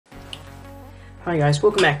Hi guys,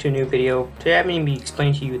 welcome back to a new video. Today I'm going to be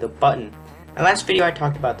explaining to you the button. In my last video I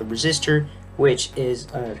talked about the resistor, which is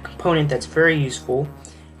a component that's very useful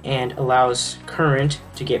and allows current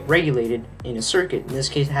to get regulated in a circuit. In this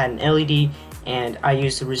case I had an LED and I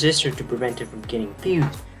used the resistor to prevent it from getting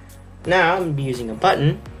fused. Now I'm going to be using a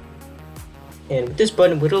button, and with this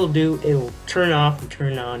button what it'll do, it'll turn off and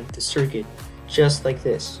turn on the circuit just like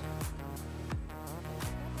this.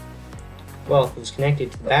 Well, if it was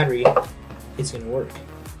connected to the battery, it's going to work.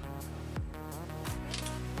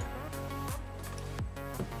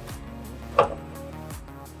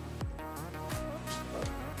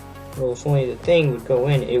 Well, if only the thing would go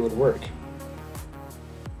in, it would work.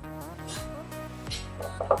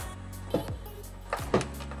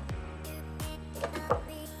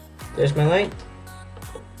 There's my light.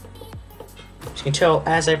 As you can tell,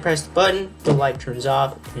 as I press the button, the light turns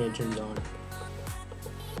off and it turns on.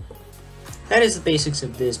 That is the basics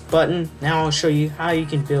of this button. Now I'll show you how you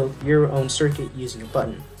can build your own circuit using a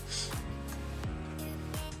button.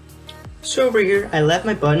 So over here, I left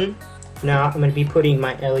my button. Now I'm going to be putting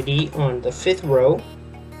my LED on the 5th row.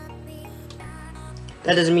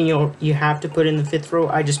 That doesn't mean you have to put it in the 5th row.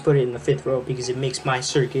 I just put it in the 5th row because it makes my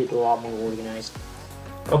circuit a lot more organized.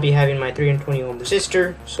 I'll be having my 320 ohm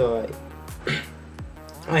resistor, so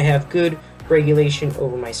I have good regulation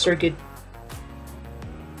over my circuit.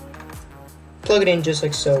 Plug it in just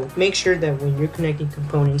like so. Make sure that when you're connecting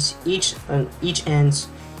components, each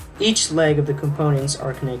leg of the components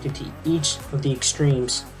are connected to each of the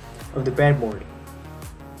extremes of the breadboard.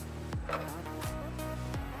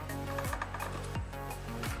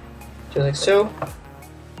 Just like so.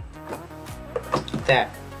 Like that.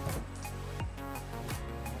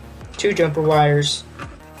 2 jumper wires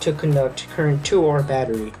to conduct current to our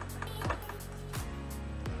battery.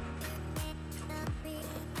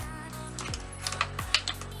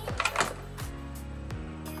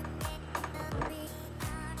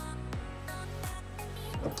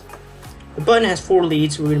 The button has 4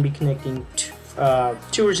 leads. We're going to be connecting 2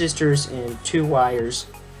 resistors and 2 wires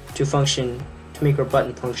to make our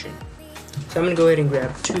button function. So I'm going to go ahead and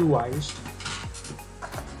grab 2 wires.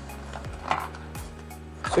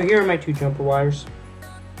 So here are my 2 jumper wires.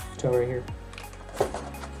 So right here.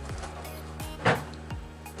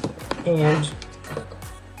 And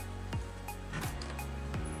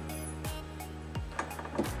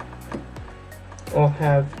I'll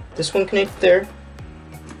have this one connected there.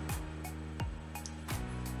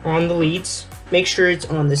 On the leads, make sure it's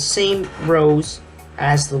on the same rows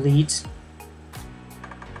as the leads,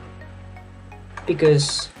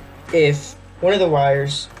 because if one of the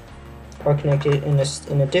wires are connected in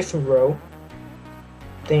a different row,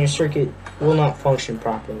 then your circuit will not function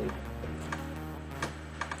properly.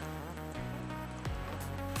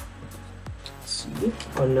 Let's see,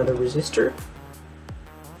 another resistor.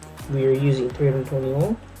 We are using 320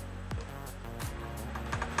 ohm.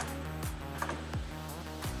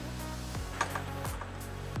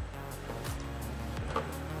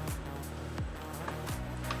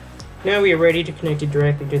 Now we are ready to connect it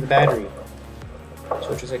directly to the battery.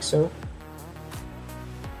 So just like so,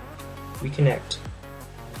 we connect.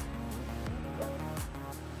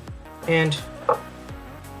 And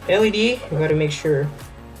LED, you gotta make sure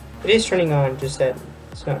it is turning on, just that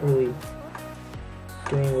it's not really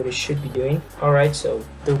doing what it should be doing. Alright, so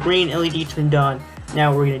the green LED turned on. Now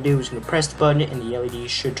what we're gonna do is we're gonna press the button and the LED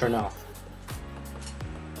should turn off.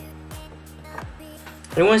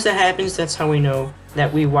 And once that happens, that's how we know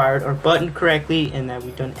that we wired our button correctly and that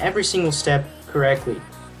we've done every single step correctly.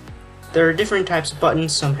 There are different types of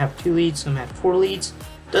buttons. Some have 2 leads, some have 4 leads.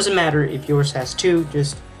 Doesn't matter if yours has 2,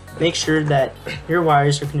 just make sure that your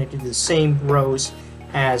wires are connected to the same rows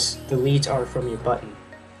as the leads are from your button.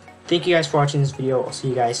 Thank you guys for watching this video. I'll see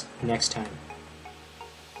you guys next time.